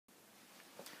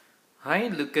Hi,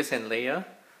 Lucas and Leia.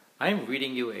 I'm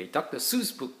reading you a Dr.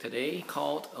 Seuss book today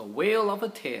called A Whale of a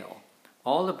Tale,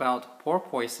 all about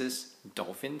porpoises,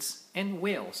 dolphins, and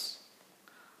whales.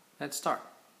 Let's start.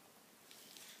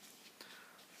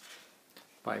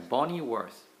 By Bonnie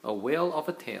Worth, A Whale of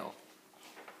a Tale.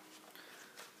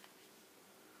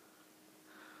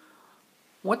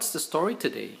 What's the story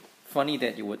today? Funny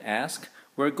that you would ask.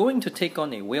 We're going to take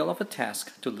on a whale of a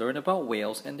task to learn about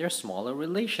whales and their smaller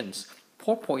relations,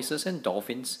 porpoises and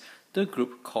dolphins, the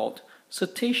group called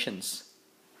cetaceans.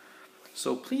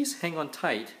 So please hang on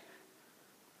tight.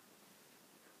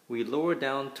 We lower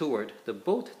down toward the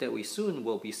boat that we soon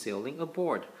will be sailing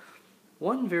aboard.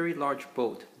 One very large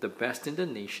boat, the best in the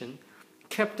nation,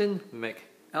 Captain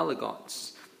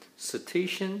McElligot's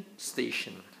Cetacean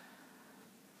Station.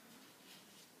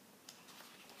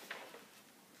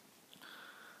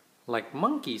 Like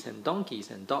monkeys and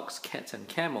donkeys and dogs, cats and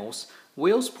camels,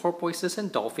 whales, porpoises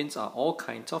and dolphins are all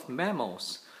kinds of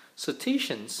mammals.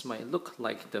 Cetaceans might look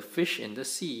like the fish in the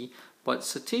sea, but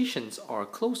cetaceans are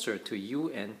closer to you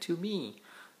and to me.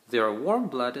 They are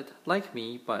warm-blooded like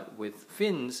me, but with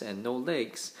fins and no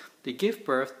legs. They give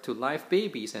birth to live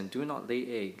babies and do not lay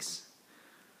eggs.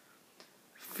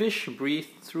 Fish breathe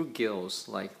through gills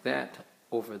like that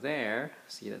over there.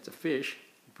 See, that's a fish.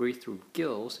 Breathe through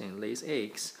gills and lays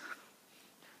eggs.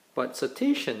 But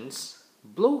cetaceans,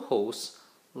 blowholes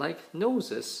like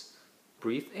noses,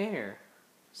 breathe air.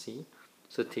 See,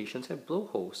 cetaceans have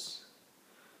blowholes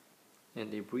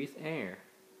and they breathe air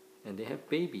and they have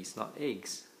babies, not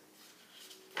eggs.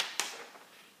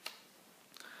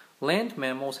 Land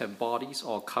mammals have bodies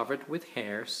all covered with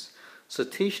hairs.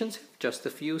 Cetaceans have just a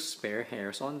few spare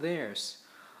hairs on theirs.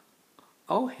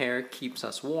 Our hair keeps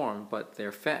us warm, but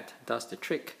their fat does the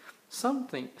trick.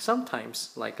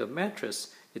 Sometimes, like a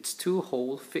mattress, it's 2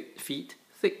 whole feet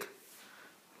thick.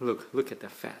 Look at the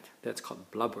fat. That's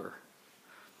called blubber.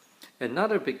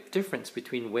 Another big difference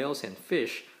between whales and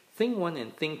fish, thing 1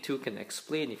 and thing 2 can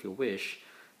explain if you wish.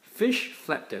 Fish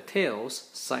flap their tails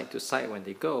side to side when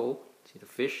they go. See the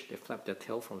fish, they flap their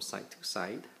tail from side to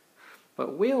side.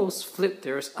 But whales flip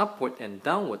theirs upward and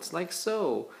downwards like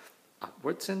so.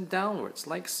 Upwards and downwards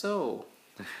like so.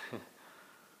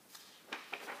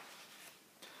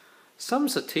 Some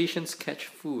cetaceans catch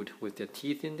food with their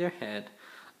teeth in their head.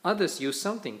 Others use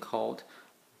something called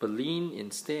baleen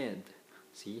instead.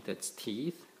 See, that's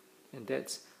teeth, and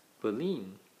that's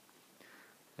baleen.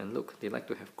 And look, they like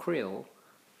to have krill.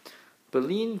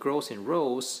 Baleen grows in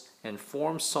rows and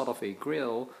forms sort of a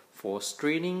grill for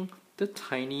straining the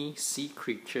tiny sea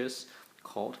creatures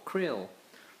called krill.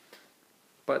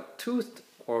 But toothed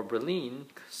or baleen,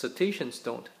 cetaceans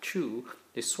don't chew.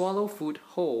 They swallow food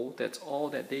whole, that's all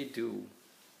that they do.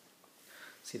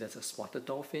 See, that's a spotted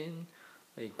dolphin,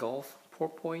 a Gulf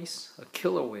porpoise, a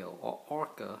killer whale or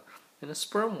orca, and a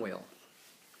sperm whale.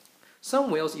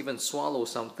 Some whales even swallow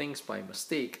some things by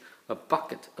mistake, a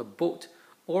bucket, a boat,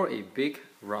 or a big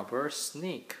rubber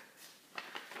snake.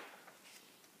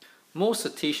 Most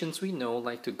cetaceans we know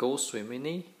like to go swim in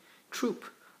a troop.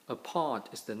 A pod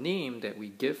is the name that we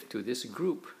give to this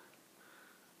group.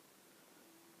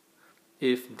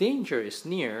 If danger is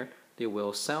near, they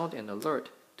will sound an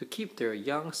alert to keep their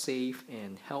young safe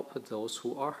and help those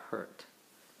who are hurt.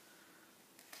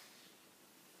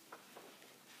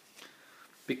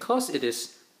 Because it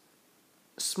is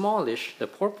smallish, the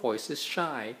porpoise is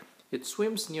shy. It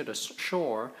swims near the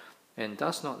shore and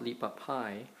does not leap up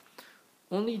high.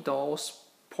 Only Doll's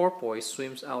porpoise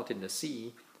swims out in the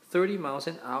sea, 30 miles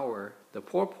an hour. The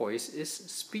porpoise is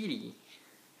speedy.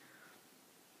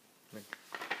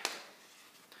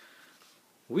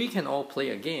 We can all play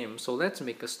a game, so let's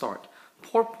make a start.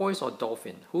 Porpoise or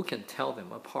dolphin, who can tell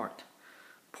them apart?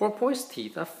 Porpoise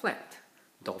teeth are flat.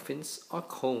 Dolphins are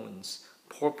cones.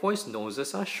 Porpoise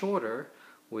noses are shorter,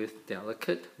 with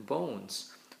delicate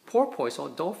bones. Porpoise or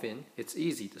dolphin, it's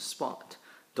easy to spot.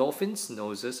 Dolphins'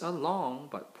 noses are long,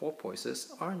 but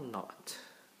porpoises are not.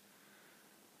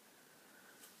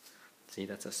 See,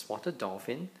 that's a spotted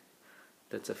dolphin.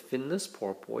 That's a finless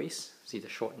porpoise. See the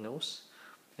short nose?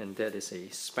 And that is a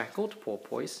speckled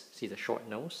porpoise. See the short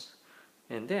nose?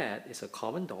 And that is a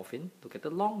common dolphin. Look at the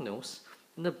long nose.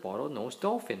 And the bottlenose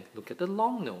dolphin. Look at the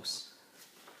long nose.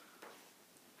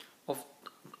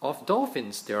 Of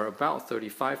dolphins, there are about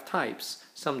 35 types.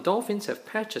 Some dolphins have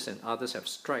patches and others have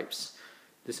stripes.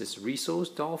 This is Risso's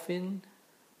dolphin.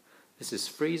 This is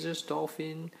Fraser's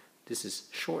dolphin. This is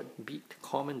short-beaked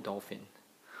common dolphin.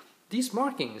 These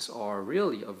markings are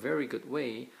really a very good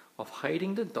way of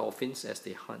hiding the dolphins as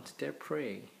they hunt their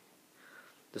prey.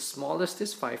 The smallest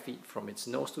is 5 feet from its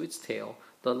nose to its tail.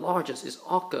 The largest is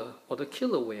orca or the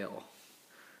killer whale.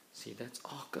 See, that's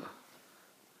auger.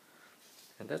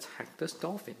 And that's Hector's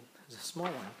dolphin. It's a small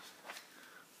one.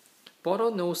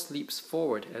 Bottlenose leaps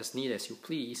forward as neat as you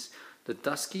please. The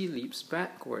dusky leaps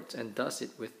backwards and does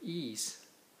it with ease.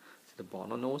 See the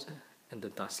bottlenose and the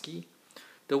dusky.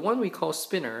 The one we call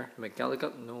spinner,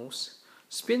 McGillicuddy nose,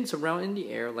 spins around in the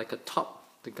air like a top.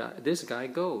 This guy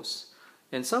goes.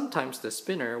 And sometimes the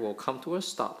spinner will come to a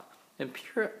stop and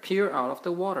peer out of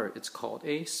the water. It's called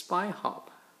a spy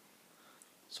hop.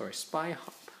 Spy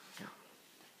hop. Yeah.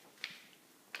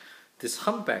 This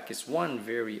humpback is one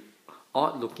very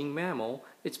odd-looking mammal.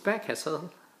 Its back has a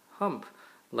hump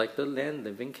like the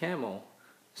land-living camel.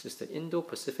 This is the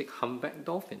Indo-Pacific humpback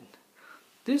dolphin.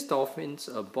 This dolphin's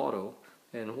a bottle,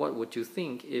 and what would you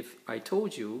think if I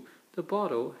told you the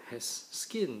bottle has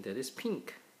skin that is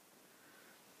pink?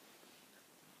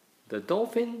 The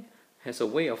dolphin has a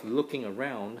way of looking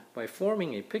around by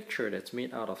forming a picture that's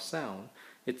made out of sound.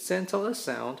 It sends out a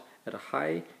sound at a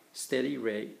high, steady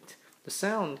rate. The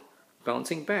sound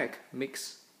bouncing back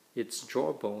makes its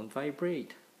jawbone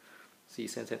vibrate. So it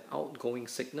sends an outgoing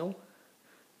signal,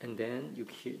 and then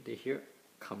they hear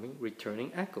coming,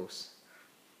 returning echoes.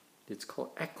 It's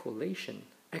called echolation.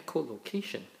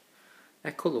 Echolocation.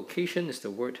 Echolocation is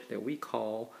the word that we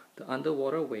call the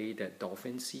underwater way that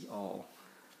dolphins see all.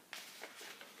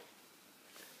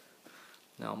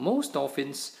 Now, most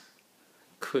dolphins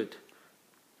could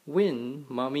win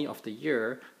Mommy of the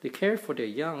Year. They care for their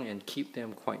young and keep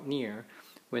them quite near.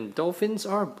 When dolphins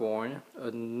are born,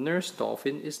 a nurse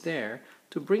dolphin is there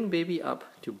to bring baby up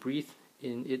to breathe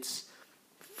in its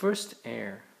first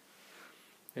air.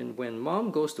 And when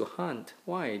mom goes to hunt,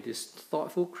 why, this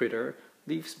thoughtful critter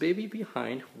leaves baby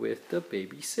behind with the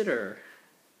babysitter.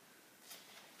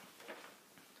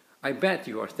 I bet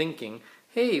you are thinking,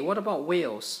 hey, what about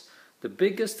whales? The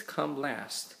biggest come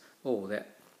last. Oh,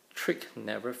 that trick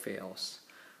never fails.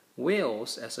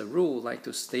 Whales, as a rule, like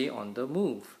to stay on the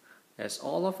move, as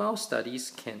all of our studies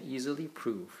can easily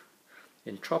prove.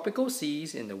 In tropical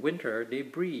seas, in the winter, they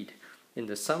breed. In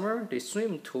the summer, they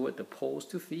swim toward the poles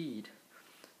to feed.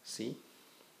 See?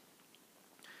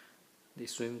 They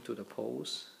swim to the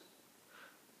poles,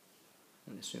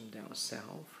 and they swim down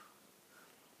south.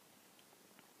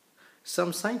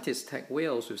 Some scientists tag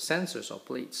whales with sensors or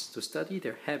plates to study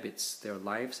their habits, their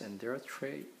lives, and their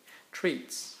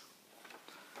traits.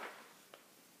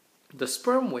 The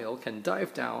sperm whale can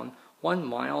dive down 1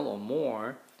 mile or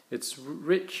more. Its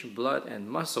rich blood and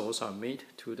muscles are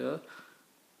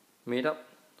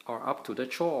up to the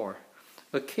chore.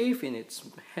 A cave in its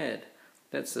head,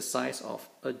 that's the size of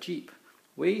a jeep,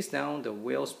 weighs down the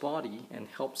whale's body and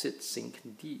helps it sink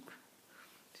deep.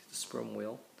 The sperm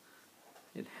whale,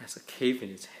 it has a cave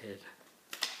in its head.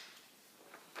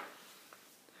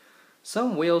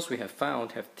 Some whales we have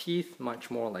found have teeth much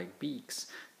more like beaks.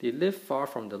 They live far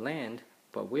from the land,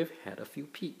 but we've had a few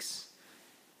peeks.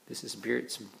 This is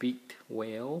Beard's beaked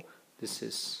whale. This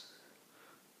is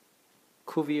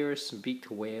Cuvier's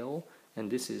beaked whale. And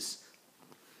this is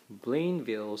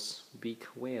Blainville's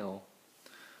beaked whale.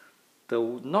 The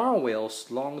narwhal's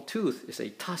long tooth is a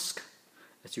tusk.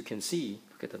 As you can see,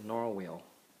 look at the narwhal.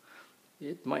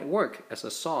 It might work as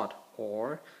a sword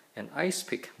or an ice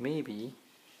pick maybe.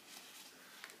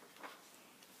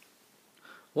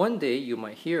 One day you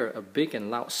might hear a big and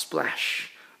loud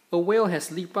splash. A whale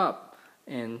has leaped up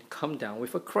and come down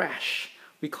with a crash.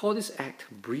 We call this act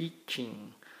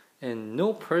breaching. And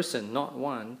no person, not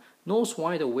one, knows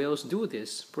why the whales do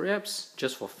this, perhaps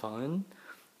just for fun.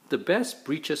 The best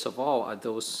breachers of all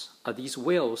are these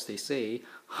whales, they say,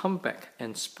 humpback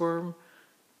and sperm,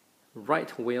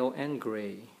 right whale and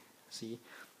gray. See,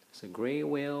 there's a gray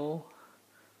whale,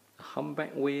 a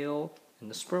humpback whale, and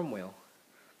a sperm whale.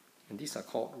 And these are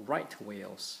called right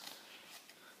whales.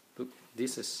 Look,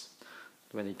 this is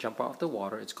when they jump out of the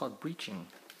water, it's called breaching.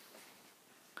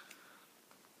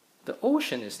 The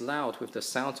ocean is loud with the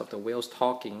sounds of the whales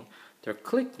talking. They're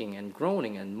clicking and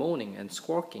groaning and moaning and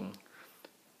squawking.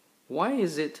 Why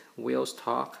is it whales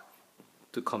talk?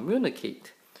 To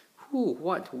communicate. Who,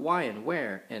 what, why, and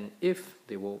where, and if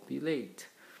they will be late.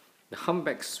 The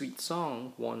humpback's sweet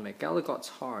song won McGillicuddy's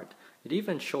heart. It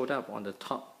even showed up on the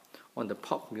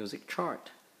pop music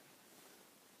chart.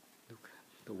 Look,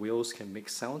 the whales can make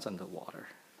sounds underwater.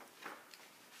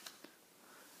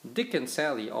 Dick and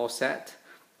Sally all sat.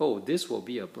 Oh, this will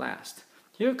be a blast.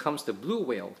 Here comes the blue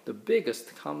whale, the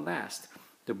biggest come last.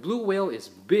 The blue whale is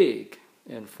big,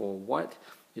 and for what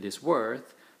it is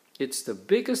worth, it's the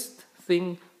biggest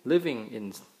thing living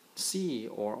in sea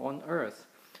or on earth.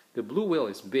 The blue whale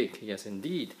is big, yes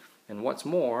indeed, and what's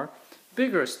more,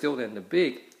 bigger still than the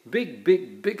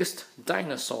biggest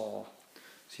dinosaur.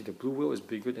 See, the blue whale is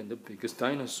bigger than the biggest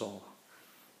dinosaur.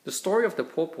 The story of the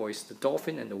porpoise, the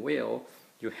dolphin, and the whale,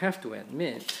 you have to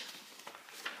admit,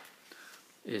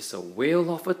 is a whale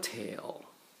of a tale.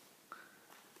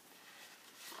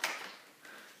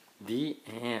 The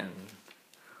end.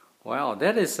 Wow,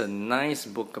 that is a nice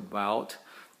book about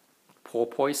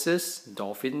porpoises,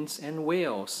 dolphins, and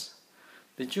whales.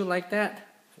 Did you like that?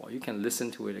 Well, you can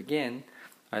listen to it again.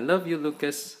 I love you,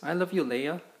 Lucas. I love you,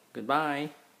 Leia. Goodbye.